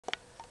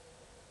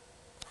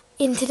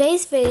In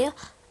today's video,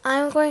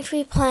 I'm going to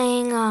be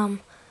playing a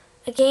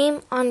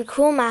game on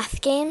Cool Math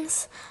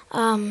Games.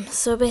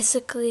 So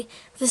basically,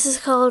 this is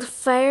called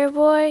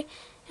Fireboy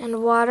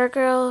and Water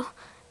Girl,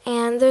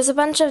 and there's a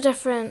bunch of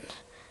different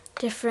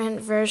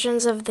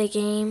versions of the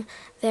game.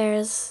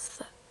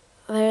 There's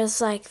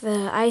like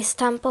the Ice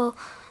Temple,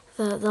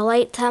 the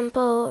Light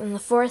Temple, and the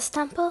Forest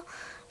Temple.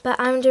 But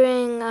I'm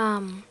doing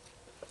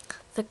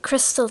the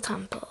Crystal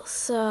Temple.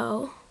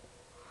 So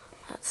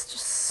let's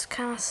just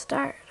kind of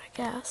start, I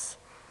guess.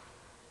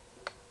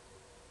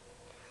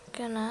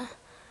 Gonna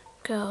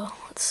go,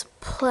 let's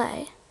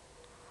play.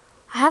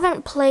 I've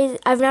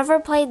never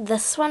played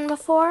this one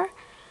before,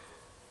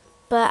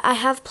 but I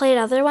have played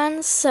other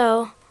ones.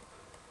 So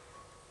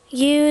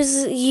you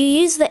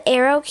use the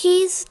arrow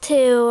keys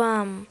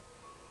to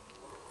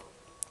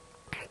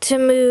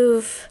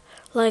move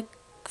like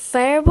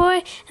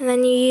Fireboy, and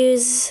then you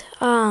use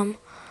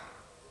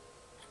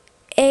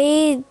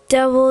A,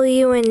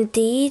 W, and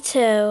D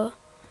to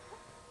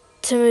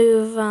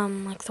move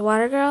like the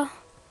Water Girl.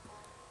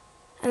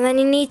 And then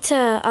you need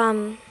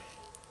to,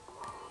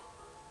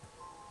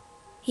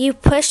 you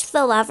push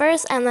the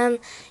levers and then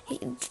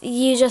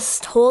you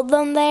just hold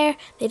them there.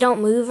 They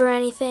don't move or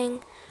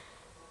anything.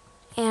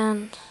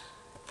 And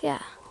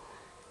yeah.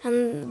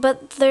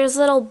 But there's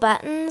little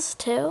buttons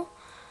too.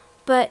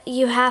 But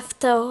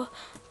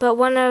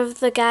one of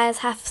the guys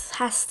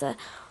has to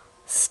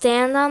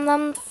stand on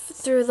them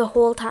through the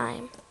whole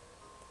time.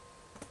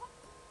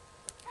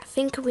 I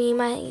think we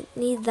might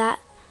need that.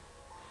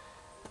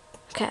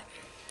 Okay.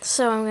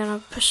 So I'm going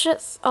to push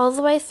it all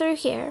the way through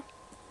here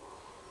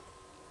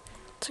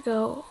to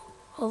go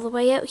all the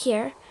way out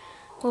here.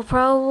 We'll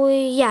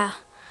probably, yeah.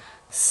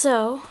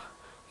 So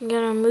I'm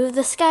going to move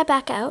this guy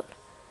back out.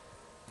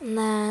 And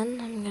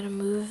then I'm going to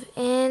move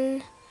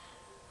in,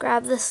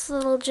 grab this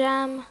little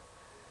gem,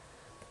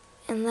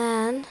 and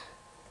then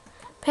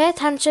pay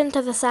attention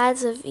to the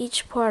sides of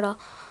each portal.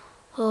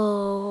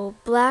 Oh,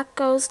 black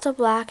goes to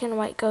black and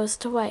white goes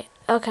to white.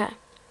 Okay.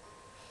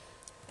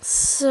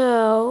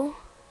 So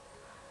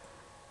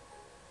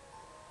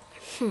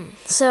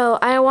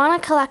I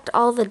want to collect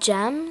all the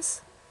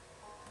gems.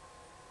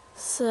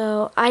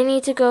 So I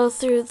need to go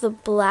through the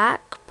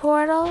black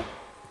portal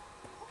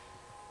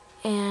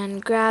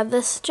and grab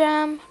this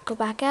gem, go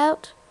back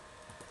out,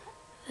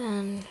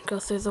 then go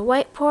through the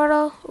white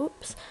portal,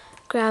 oops,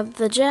 grab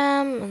the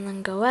gem and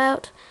then go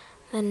out.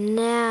 Then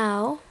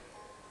now,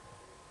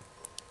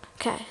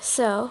 okay,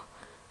 so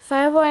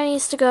Fireboy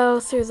needs to go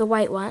through the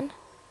white one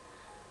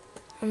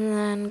and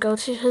then go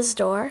to his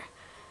door.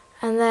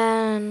 And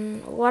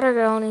then Water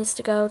Girl needs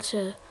to go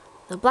to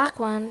the black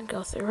one,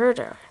 go through her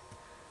door.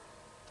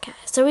 Okay,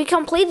 so we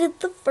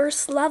completed the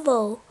first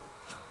level.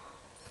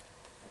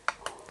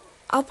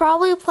 I'll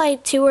probably play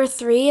 2 or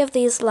 3 of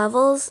these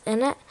levels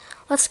in it.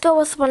 Let's go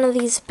with one of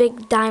these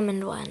big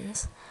diamond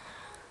ones.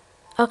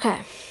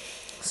 Okay,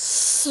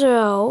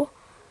 so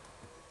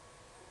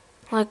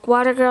like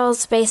Water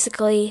Girl's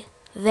basically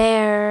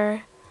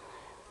there,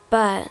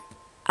 but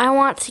I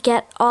want to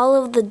get all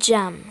of the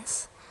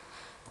gems.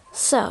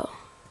 So,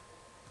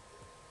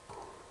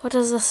 what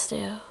does this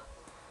do?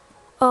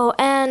 Oh,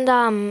 and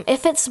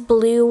if it's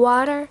blue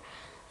water,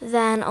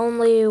 then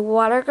only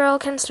Water Girl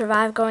can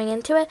survive going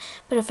into it.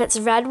 But if it's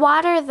red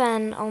water,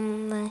 then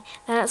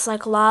it's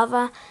like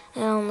lava,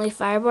 and only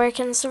Fireboy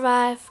can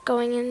survive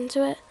going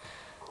into it.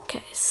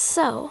 Okay,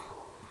 so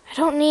I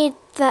don't need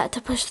that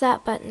to push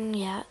that button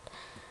yet.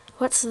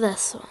 What's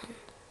this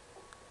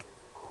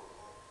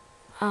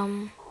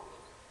one?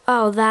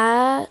 Oh,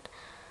 that.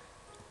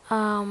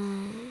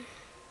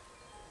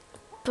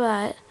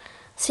 But,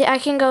 see, I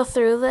can go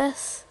through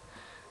this.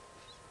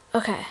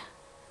 Okay.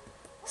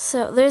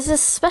 So, there's this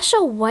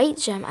special white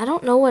gem. I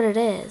don't know what it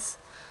is.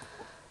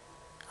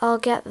 I'll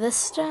get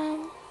this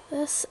gem.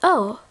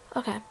 Oh,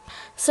 okay.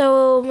 So,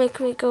 it'll make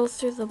me go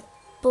through the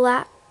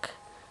black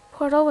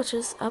portal, which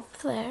is up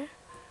there.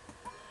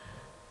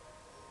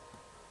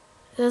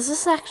 Does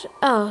this actually...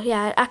 Oh,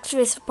 yeah, it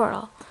activates the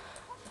portal.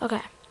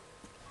 Okay.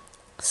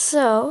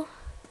 So,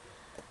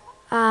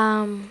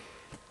 I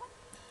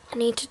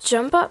need to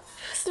jump up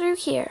through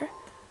here.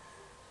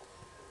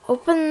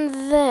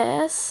 Open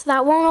this.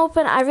 That won't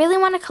open. I really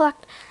want to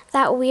collect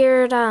that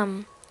weird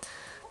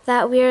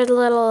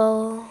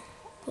little,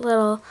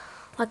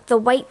 like the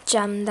white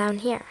gem down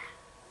here.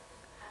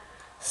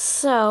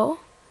 So,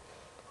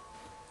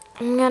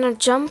 I'm gonna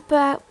jump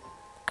back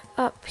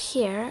up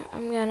here.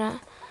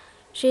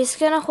 She's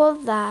gonna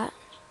hold that.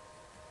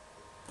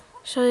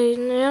 So, you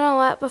know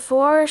what?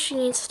 Before, she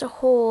needs to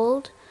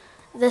hold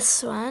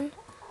this one.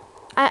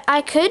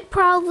 I could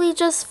probably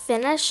just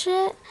finish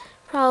it,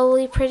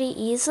 probably pretty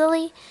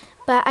easily,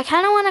 but I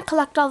kind of want to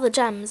collect all the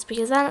gems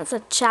because then it's a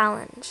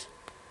challenge.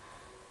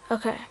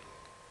 Okay.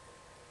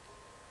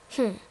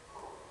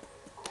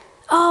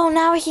 Oh,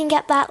 now we can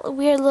get that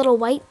weird little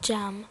white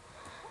gem.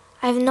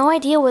 I have no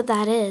idea what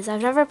that is.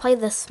 I've never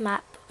played this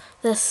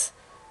this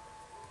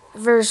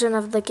version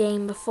of the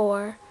game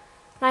before.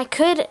 And I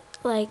could,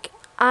 like,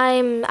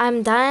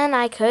 I'm done.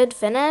 I could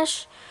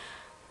finish,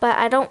 but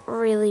I don't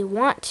really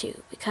want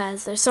to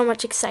because there's so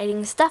much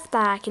exciting stuff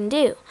that I can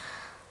do.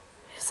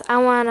 So I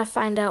want to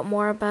find out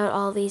more about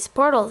all these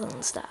portals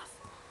and stuff.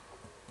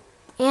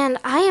 And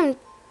I am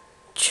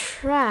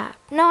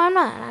trapped. No, I'm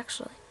not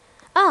actually.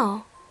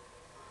 Oh.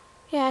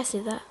 Yeah, I see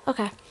that.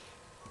 Okay.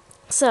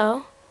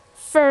 So,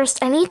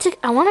 first I really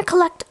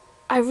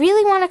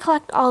want to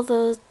collect all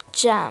those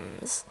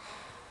gems.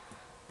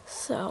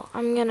 So,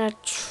 I'm gonna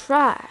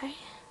try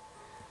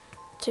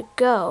to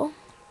go.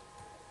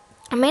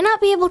 I may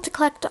not be able to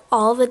collect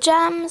all the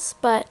gems,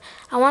 but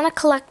I want to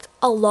collect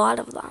a lot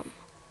of them.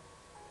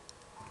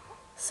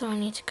 So I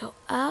need to go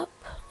up,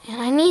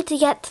 and I need to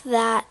get to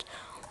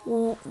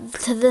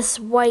this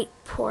white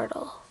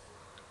portal.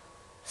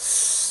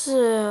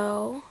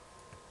 So,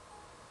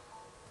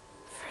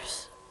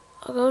 first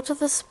I'll go to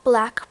this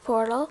black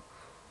portal.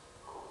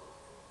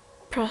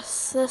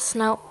 Press this.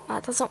 No,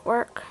 that doesn't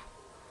work.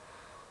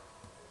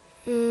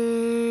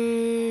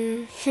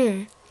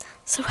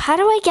 So how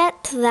do I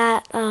get to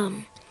that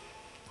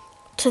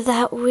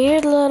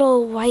weird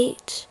little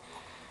white?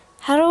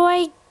 How do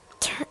I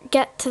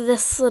get to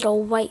this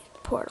little white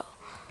portal?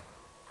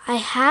 I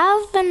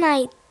have an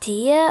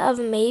idea of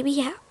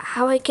maybe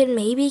how I could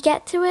maybe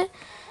get to it.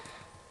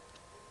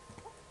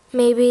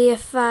 Maybe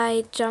if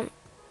I jump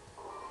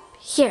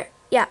here,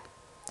 yeah.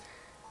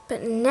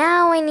 But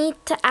now I need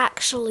to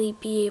actually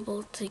be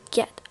able to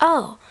get,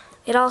 oh,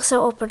 it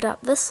also opened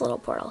up this little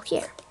portal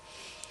here.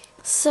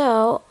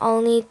 So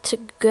I'll need to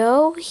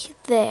go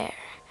there.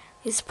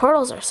 These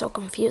portals are so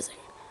confusing.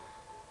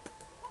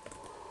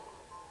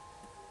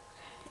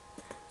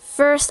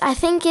 First, I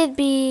think it'd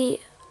be,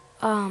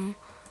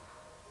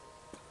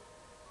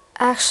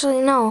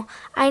 actually no,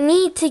 I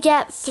need to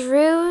get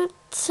through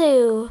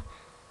to,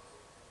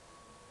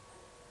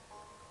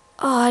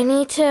 I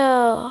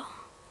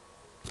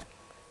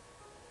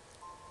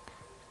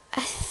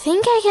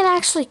think I can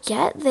actually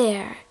get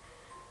there.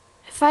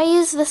 If I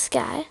use this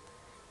guy,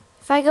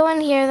 if I go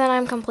in here, then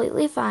I'm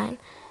completely fine.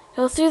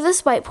 Go through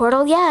this white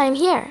portal, yeah, I'm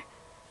here.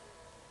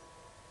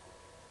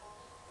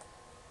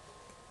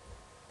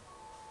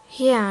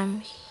 Yeah,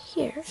 I'm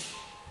here.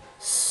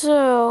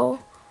 So,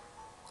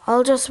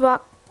 I'll just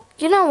walk.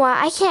 You know what?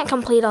 I can't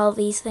complete all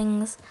these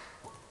things.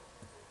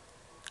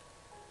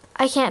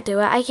 I can't do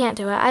it. I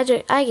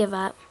give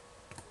up.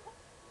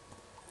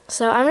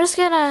 So, I'm just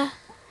gonna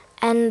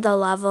end the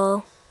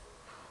level.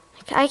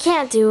 I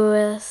can't do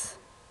this.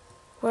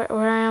 Where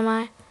am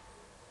I?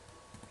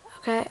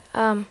 Okay,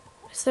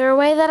 is there a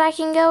way that I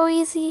can go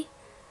easy?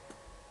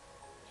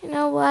 You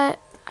know what?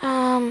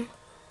 Oh,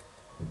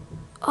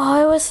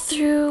 I was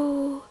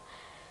through.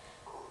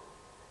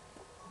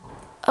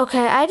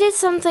 Okay, I did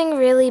something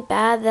really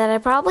bad that I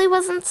probably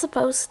wasn't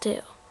supposed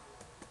to.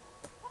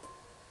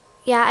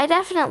 Yeah, I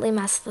definitely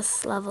messed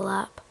this level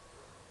up.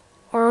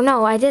 Or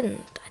no, I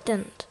didn't.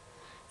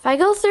 If I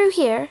go through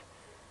here,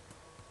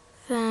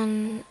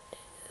 then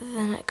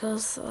it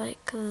goes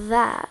like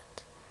that.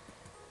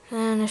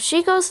 And if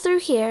she goes through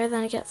here,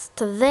 then it gets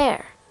to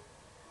there.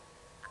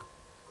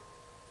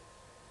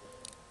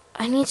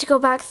 I need to go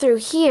back through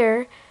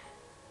here.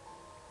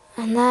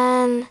 And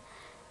then,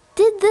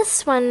 did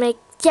this one make,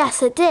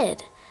 yes it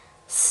did.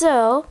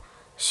 So,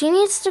 she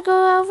needs to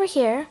go over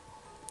here.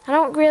 I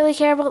don't really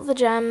care about the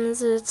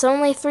gems. It's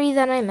only 3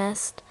 that I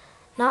missed.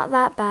 Not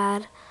that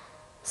bad.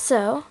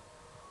 So,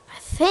 I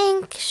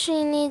think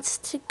she needs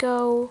to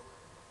go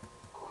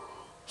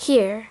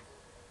here.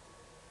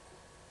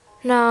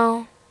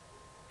 No,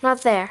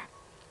 not there.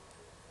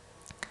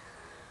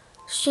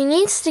 She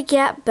needs to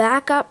get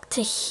back up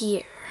to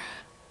here.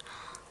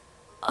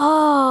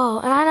 Oh,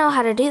 and I know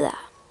how to do that.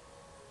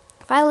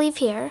 If I leave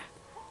here,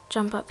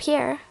 jump up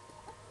here,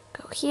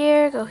 go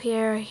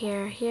here,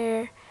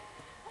 here.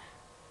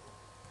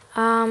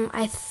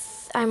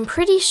 I'm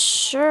pretty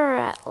sure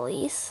at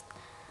least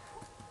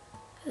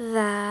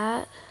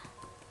that,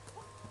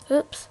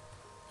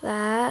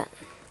 that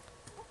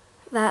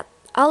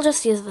I'll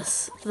just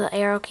use the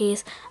arrow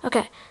keys.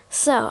 Okay,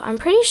 so I'm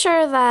pretty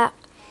sure that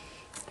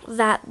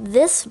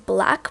this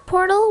black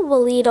portal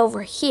will lead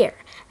over here,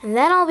 and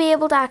then I'll be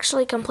able to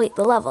actually complete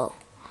the level.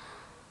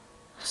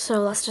 So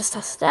let's just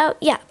test it out.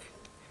 Yeah,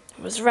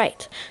 I was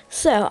right.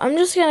 So I'm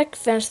just gonna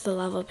finish the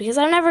level because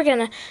I'm never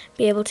gonna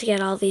be able to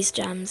get all these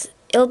gems.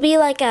 It'll be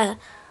like a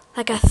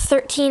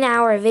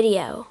 13-hour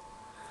video.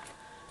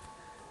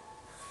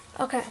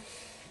 Okay.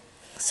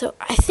 So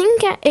I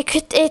think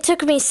it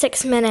took me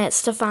 6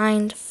 minutes to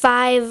find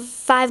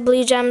five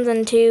blue gems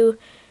and two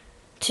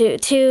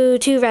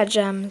red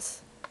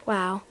gems.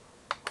 Wow.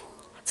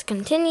 Let's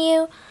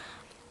continue.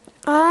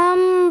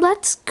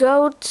 Let's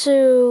go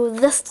to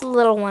this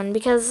little one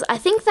because I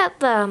think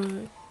that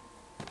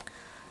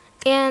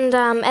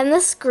and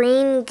this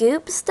green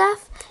goop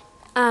stuff,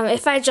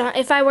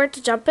 if I were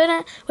to jump in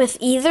it with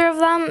either of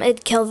them,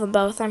 it'd kill them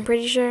both, I'm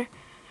pretty sure.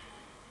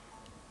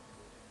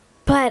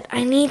 But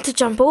I need to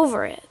jump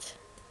over it.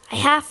 I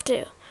have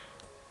to.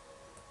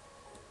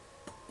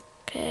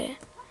 Okay.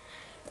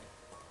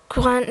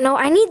 Come on. No,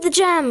 I need the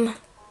gem.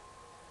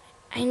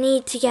 I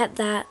need to get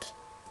that.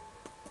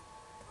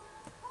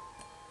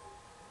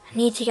 I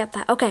need to get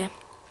that. Okay,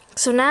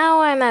 so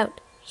now I'm out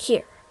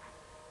here.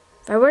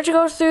 If I were to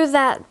go through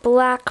that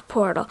black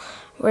portal,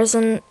 where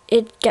doesn't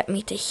it get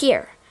me to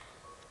here?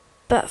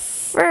 But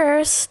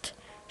first,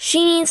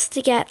 she needs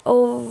to get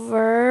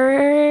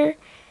over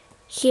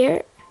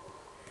here.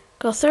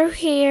 Go through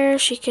here.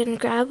 She can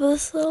grab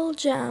this little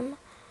gem.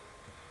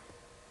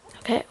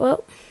 Okay,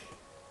 well,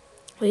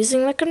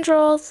 losing the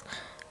controls.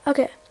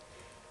 Okay,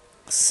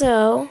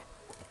 so,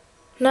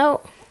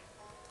 no.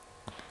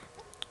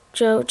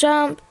 Joe,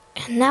 jump.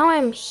 And now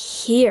I'm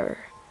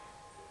here.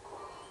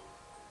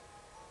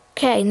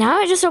 Okay, now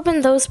I just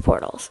opened those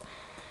portals.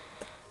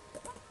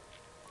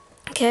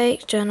 Okay,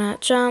 Jenna,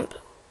 jump.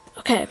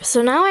 Okay,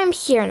 so now I'm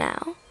here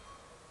now.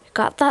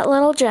 Got that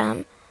little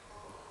gem.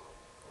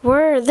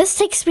 This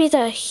takes me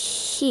to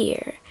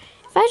here.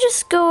 If I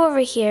just go over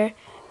here,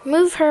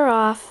 move her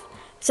off,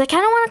 because I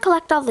kind of want to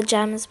collect all the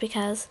gems,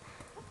 because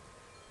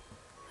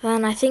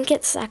then I think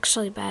it's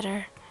actually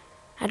better.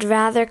 I'd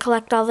rather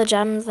collect all the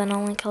gems than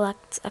only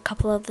collect a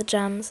couple of the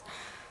gems.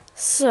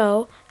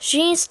 So,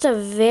 she needs to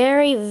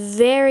very,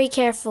 very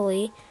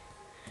carefully...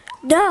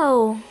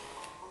 No!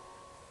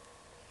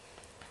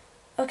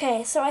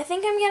 Okay, so I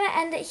think I'm going to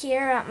end it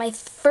here at my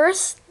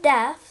first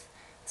death,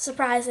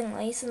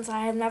 surprisingly, since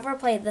I have never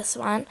played this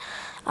one.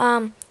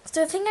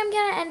 So I think I'm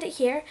going to end it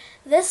here.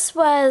 This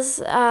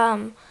was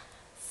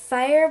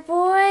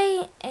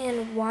Fireboy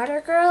and Water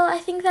Girl, I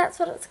think that's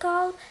what it's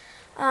called.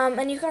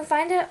 And you can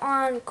find it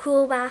on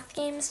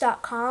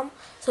coolmathgames.com.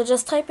 So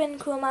just type in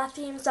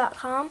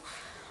coolmathgames.com.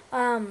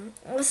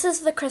 This is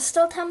the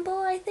Crystal Temple,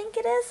 I think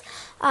it is.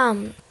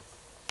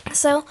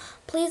 So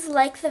please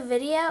like the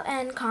video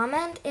and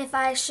comment if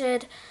I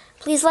should.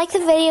 Please like the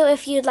video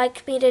if you'd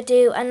like me to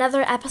do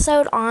another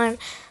episode on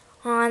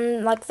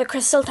like the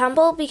Crystal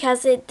Temple,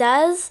 because it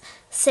does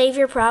save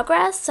your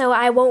progress. So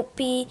I won't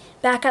be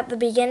back at the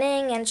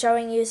beginning and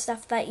showing you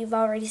stuff that you've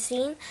already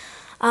seen.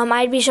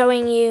 I'd be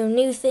showing you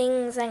new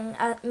things and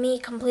me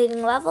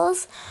completing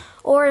levels,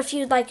 or if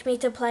you'd like me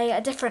to play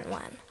a different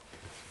one.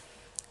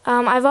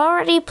 I've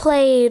already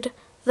played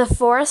the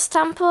Forest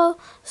Temple,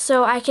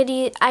 so I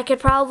could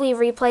probably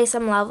replay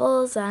some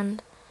levels,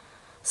 and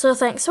so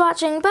thanks for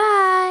watching.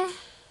 Bye!